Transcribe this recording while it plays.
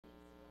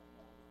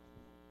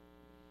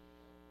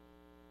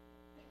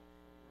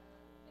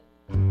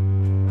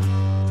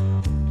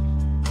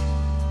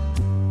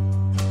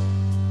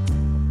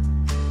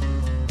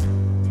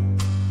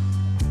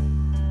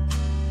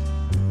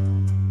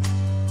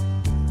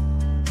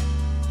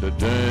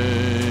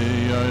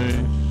Today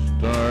I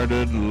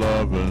started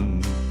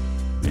loving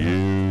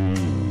you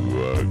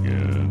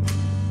again.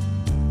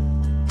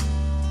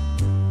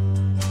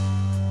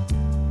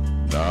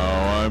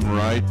 Now I'm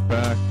right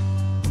back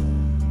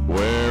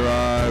where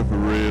I've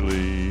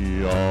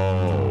really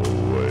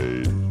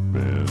always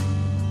been.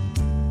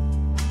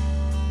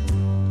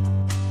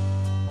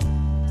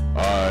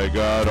 I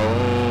got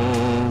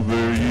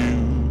over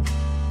you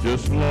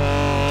just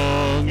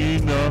long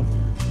enough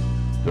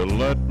to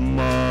let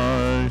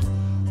my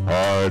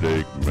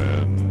heartache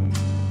mend.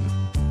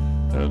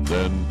 And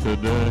then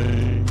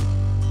today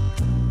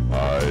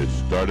I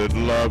started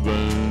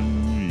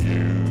loving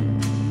you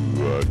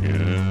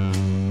again.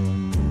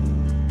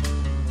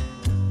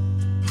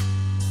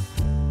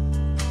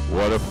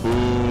 What a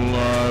fool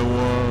I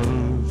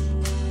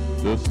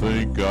was to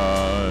think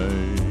I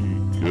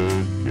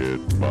could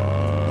get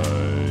by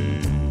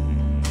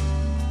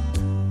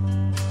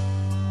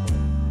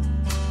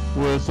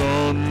with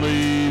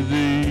only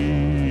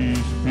these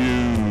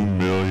few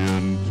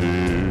million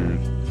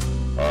tears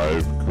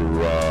I've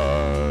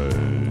cried.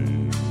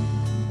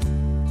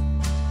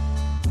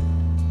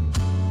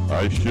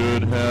 I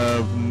should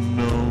have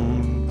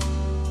known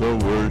the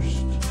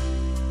worst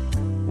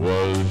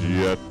was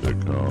yet to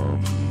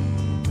come,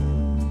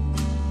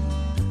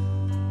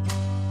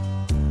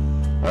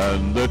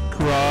 and that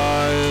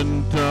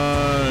crying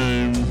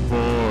time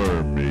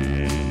for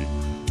me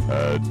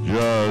had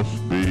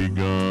just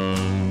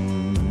begun.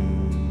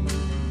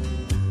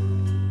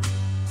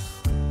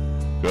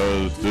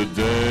 'Cause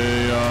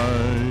today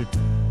I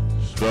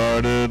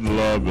started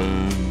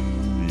loving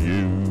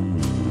you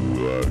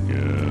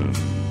again.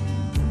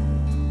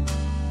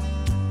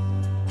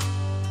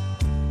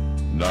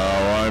 Now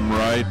I'm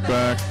right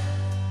back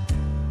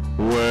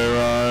where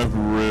I've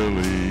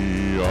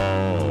really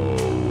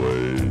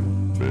always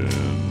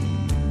been.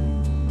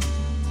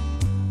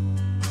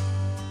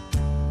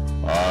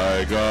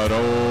 I got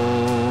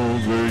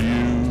over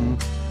you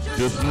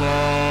just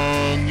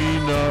long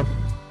enough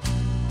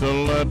to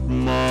let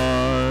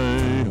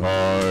my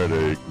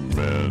heartache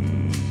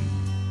mend.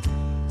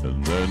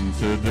 And then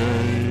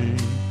today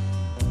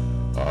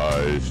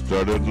I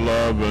started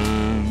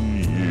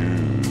loving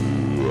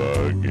you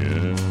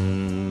again.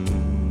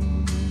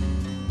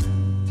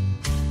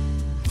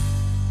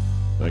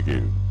 Thank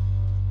you.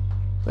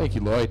 Thank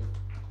you, Lloyd.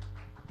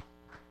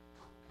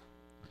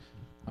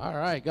 All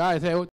right, guys. Hey,